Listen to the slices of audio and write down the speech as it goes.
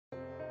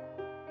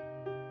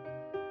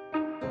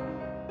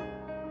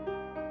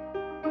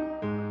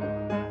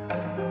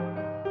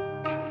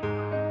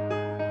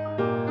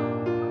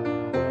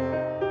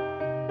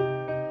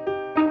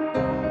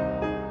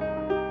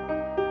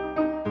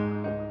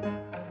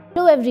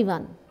Hello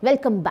everyone,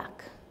 welcome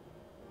back.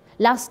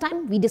 Last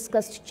time we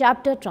discussed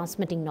chapter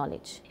transmitting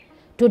knowledge.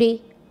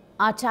 Today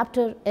our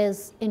chapter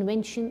is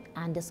invention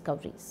and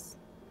discoveries.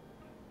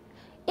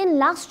 In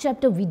last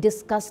chapter we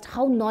discussed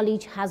how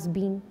knowledge has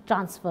been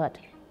transferred.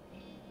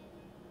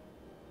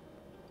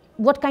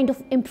 What kind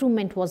of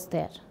improvement was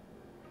there?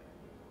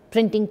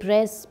 Printing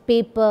press,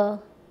 paper,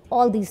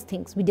 all these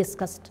things we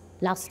discussed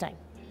last time.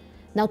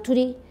 Now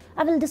today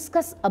I will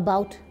discuss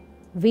about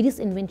various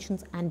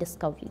inventions and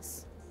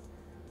discoveries.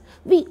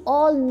 We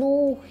all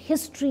know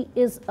history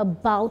is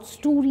about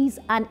stories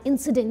and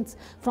incidents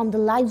from the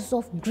lives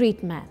of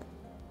great men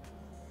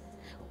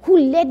who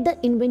led the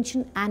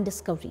invention and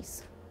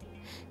discoveries.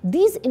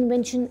 These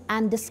inventions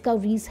and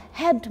discoveries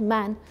helped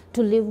man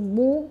to live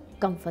more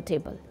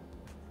comfortable.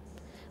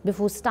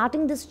 Before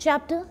starting this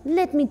chapter,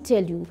 let me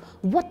tell you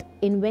what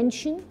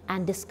invention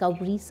and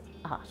discoveries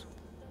are.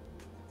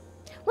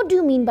 What do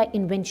you mean by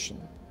invention?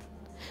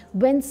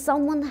 When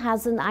someone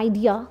has an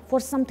idea for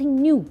something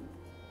new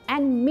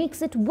and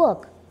makes it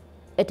work,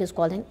 it is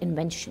called an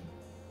invention.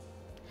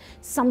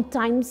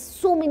 Sometimes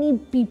so many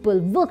people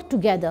work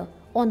together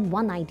on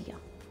one idea,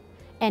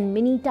 and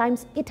many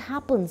times it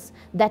happens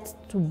that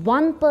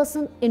one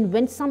person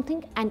invents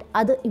something and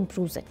other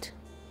improves it.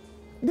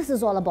 This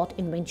is all about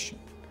invention.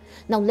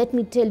 Now let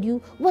me tell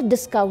you what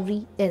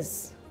discovery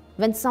is.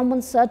 When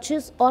someone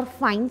searches or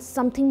finds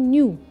something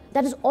new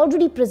that is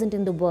already present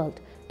in the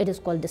world, it is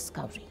called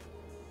discovery.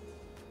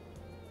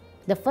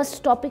 The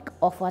first topic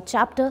of our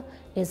chapter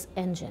is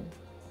engine.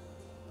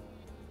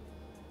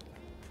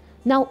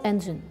 Now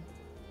engine.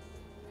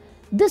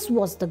 This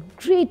was the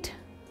great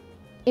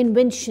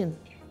invention.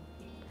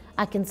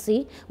 I can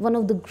say one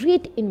of the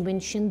great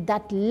inventions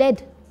that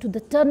led to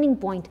the turning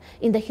point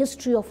in the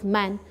history of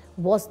man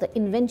was the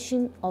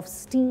invention of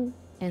steam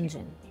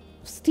engine.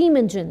 Steam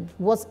engine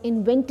was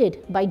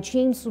invented by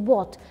James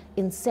Watt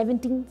in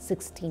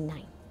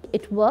 1769.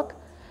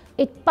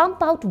 It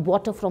pumped out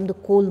water from the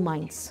coal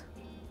mines.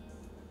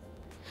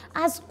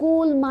 As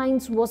coal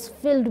mines was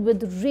filled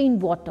with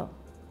rainwater,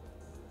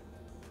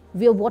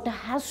 where water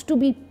has to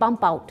be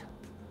pumped out,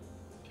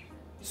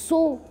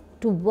 so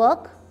to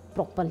work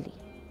properly.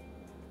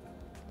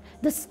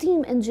 The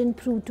steam engine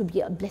proved to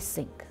be a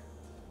blessing.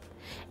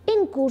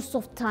 In course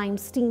of time,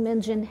 steam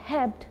engine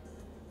helped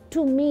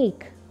to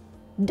make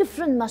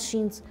different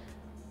machines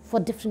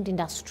for different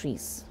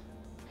industries.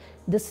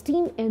 The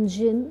steam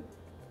engine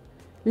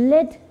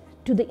led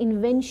to the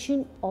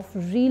invention of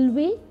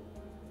railway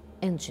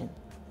engine.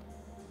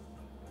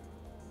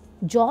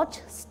 George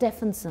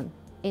Stephenson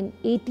in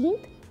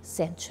 18th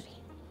century.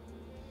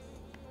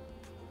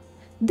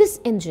 This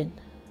engine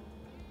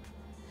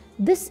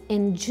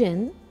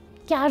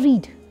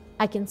carried,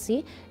 I can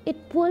say,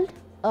 it pulled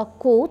a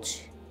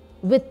coach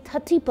with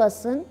 30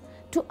 persons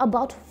to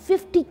about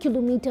 50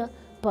 km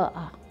per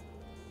hour.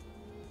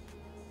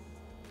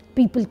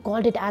 People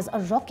called it as a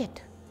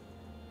rocket.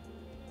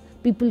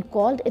 People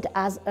called it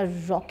as a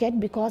rocket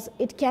because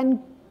it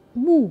can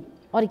move,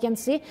 or you can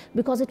say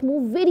because it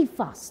moved very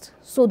fast.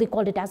 So they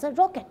called it as a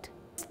rocket.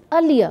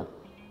 Earlier,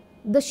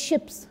 the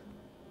ships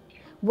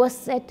were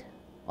set,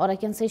 or I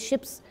can say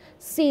ships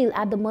sail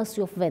at the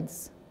mercy of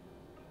winds.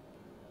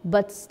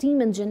 But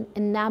steam engine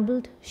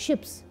enabled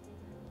ships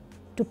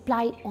to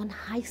ply on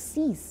high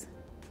seas.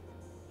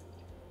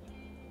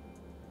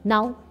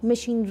 Now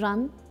machine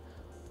run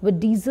with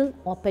diesel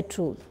or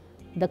petrol.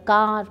 The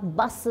car,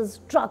 buses,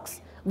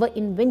 trucks were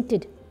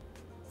invented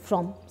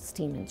from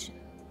steam engine.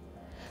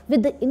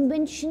 With the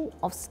invention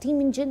of steam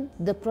engine,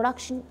 the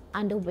production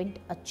underwent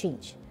a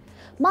change.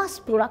 Mass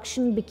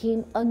production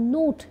became a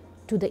node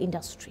to the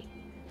industry.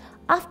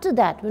 After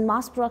that, when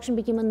mass production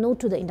became a node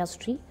to the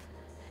industry,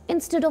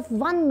 instead of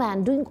one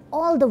man doing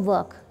all the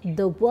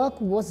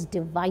work was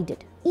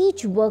divided.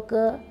 Each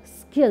worker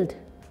skilled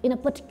in a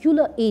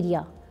particular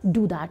area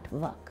do that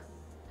work.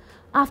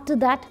 After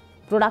that,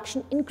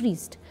 production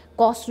increased,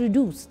 cost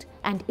reduced,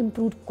 and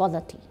improved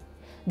quality.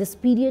 This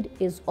period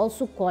is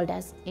also called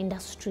as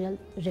Industrial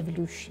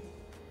Revolution.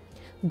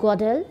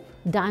 Rudolf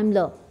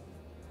Daimler,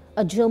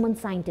 a German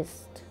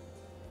scientist,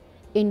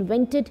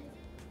 invented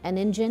an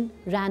engine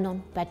ran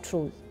on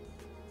petrol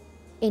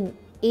in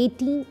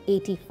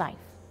 1885.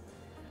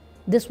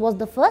 This was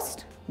the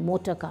first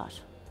motor car.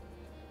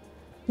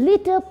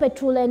 Later,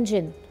 petrol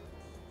engine.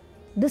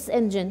 This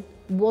engine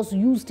was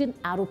used in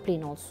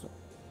aeroplane also.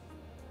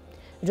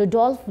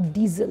 Rudolf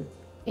Diesel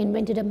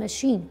invented a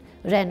machine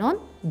ran on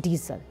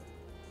diesel.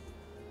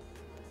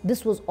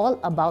 This was all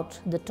about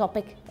the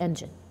topic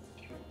engine.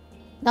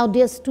 Now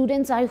dear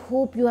students, I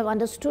hope you have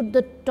understood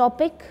the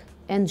topic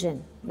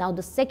engine. Now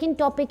the second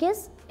topic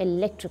is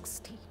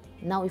electricity.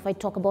 Now if I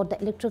talk about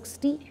the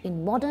electricity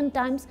in modern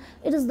times,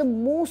 it is the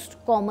most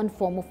common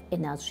form of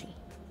energy.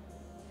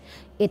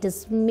 It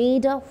is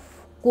made of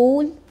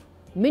coal,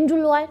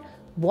 mineral oil,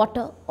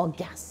 water or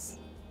gas.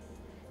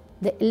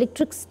 The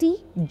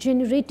electricity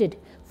generated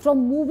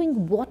from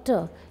moving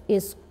water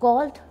is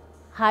called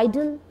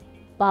tidal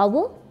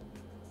power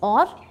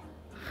or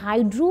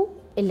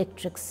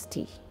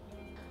hydroelectricity.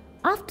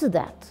 After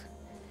that,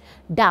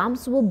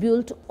 Dams were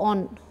built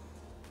on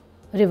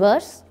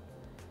rivers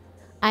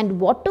and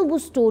water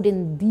was stored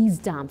in these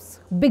dams,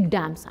 big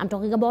dams. I'm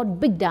talking about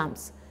big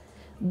dams.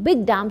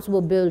 Big dams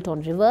were built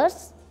on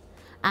rivers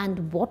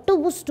and water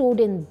was stored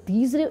in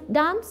these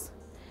dams,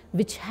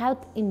 which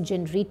helped in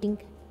generating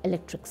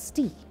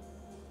electricity.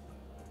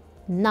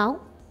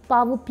 Now,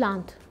 power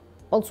plant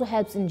also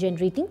helps in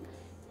generating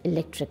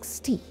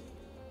electricity.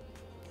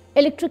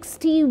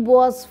 Electricity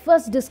was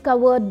first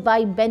discovered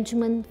by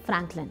Benjamin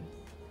Franklin,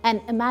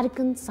 an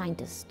American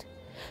scientist.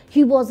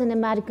 He was an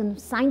American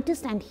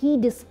scientist and he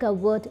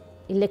discovered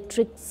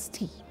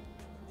electricity.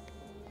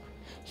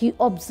 He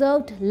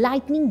observed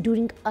lightning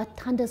during a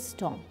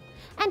thunderstorm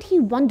and he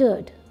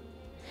wondered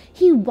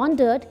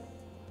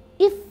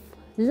if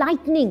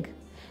lightning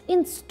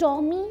in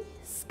stormy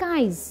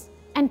skies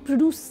and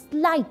produced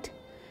light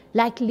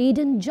like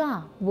Leyden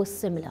jar was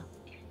similar.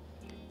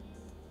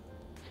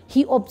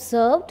 He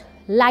observed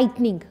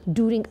lightning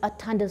during a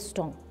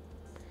thunderstorm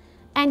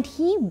and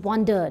he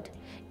wondered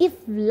if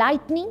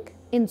lightning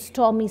in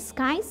stormy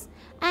skies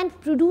and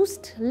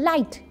produced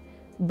light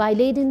by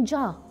Leyden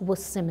jar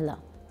was similar.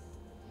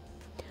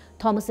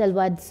 Thomas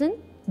Alva Edison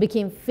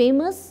became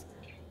famous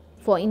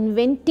for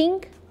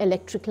inventing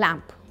electric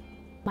lamp.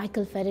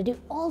 Michael Faraday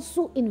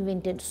also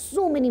invented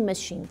so many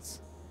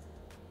machines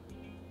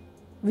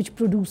which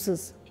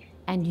produces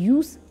and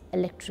use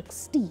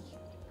electricity.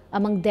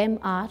 Among them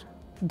are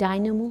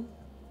dynamo,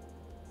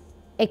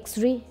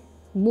 X-ray,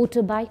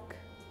 motorbike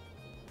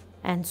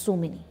and so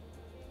many.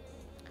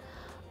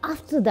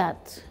 After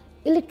that,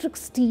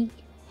 electricity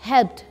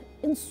helped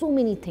in so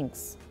many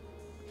things.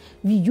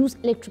 We use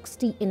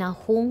electricity in our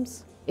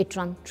homes, it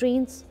runs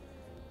trains,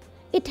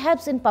 it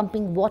helps in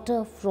pumping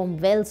water from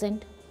wells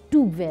and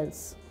tube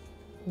wells.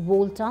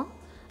 Volta,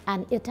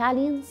 an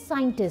Italian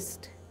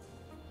scientist,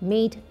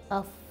 made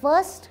a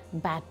first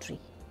battery.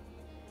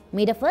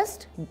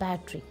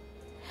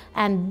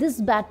 And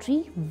this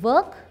battery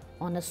worked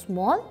on a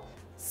small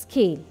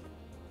scale.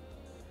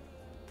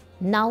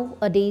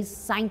 Nowadays,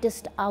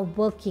 scientists are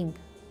working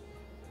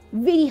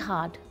very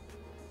hard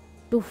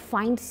to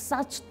find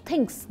such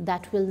things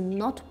that will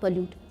not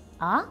pollute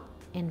our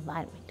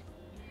environment.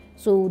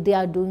 So they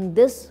are doing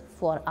this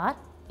for our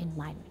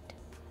environment.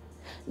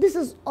 This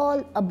is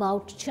all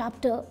about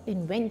chapter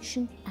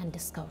Invention and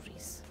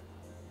Discoveries.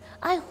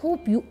 I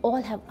hope you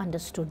all have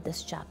understood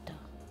this chapter.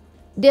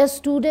 Dear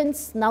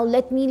students, now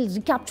let me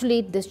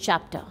recapitulate this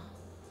chapter.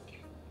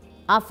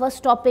 Our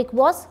first topic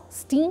was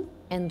steam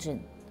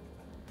engine.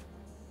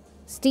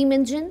 Steam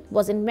engine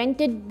was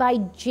invented by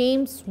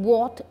James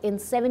Watt in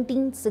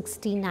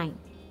 1769.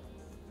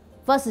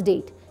 First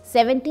date,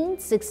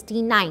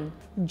 1769.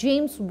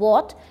 James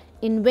Watt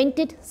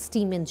invented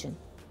steam engine.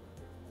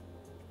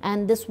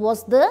 And this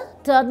was the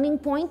turning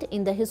point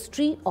in the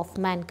history of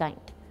mankind.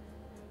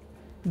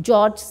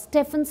 George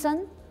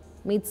Stephenson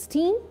made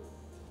steam.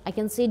 I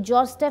can say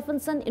George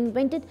Stephenson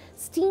invented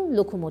steam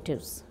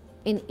locomotives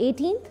in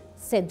 18th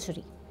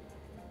century.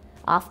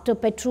 After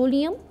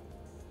petroleum,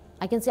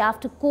 I can say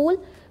after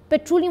coal,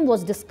 petroleum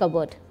was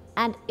discovered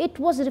and it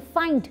was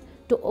refined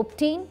to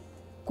obtain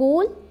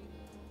coal,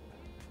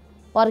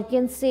 or I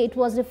can say it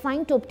was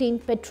refined to obtain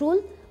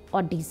petrol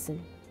or diesel.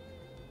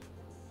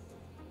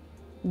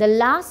 The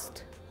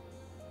last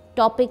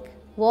topic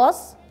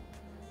was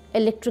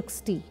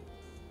electricity.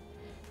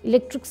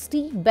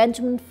 Electricity,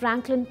 Benjamin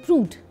Franklin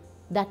proved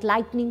that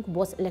lightning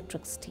was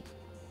electricity.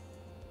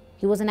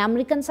 He was an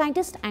American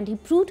scientist and he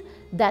proved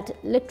that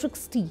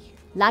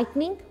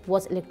lightning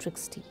was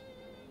electricity.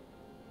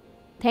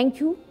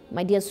 Thank you,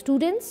 my dear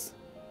students.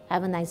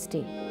 Have a nice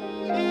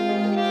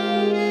day.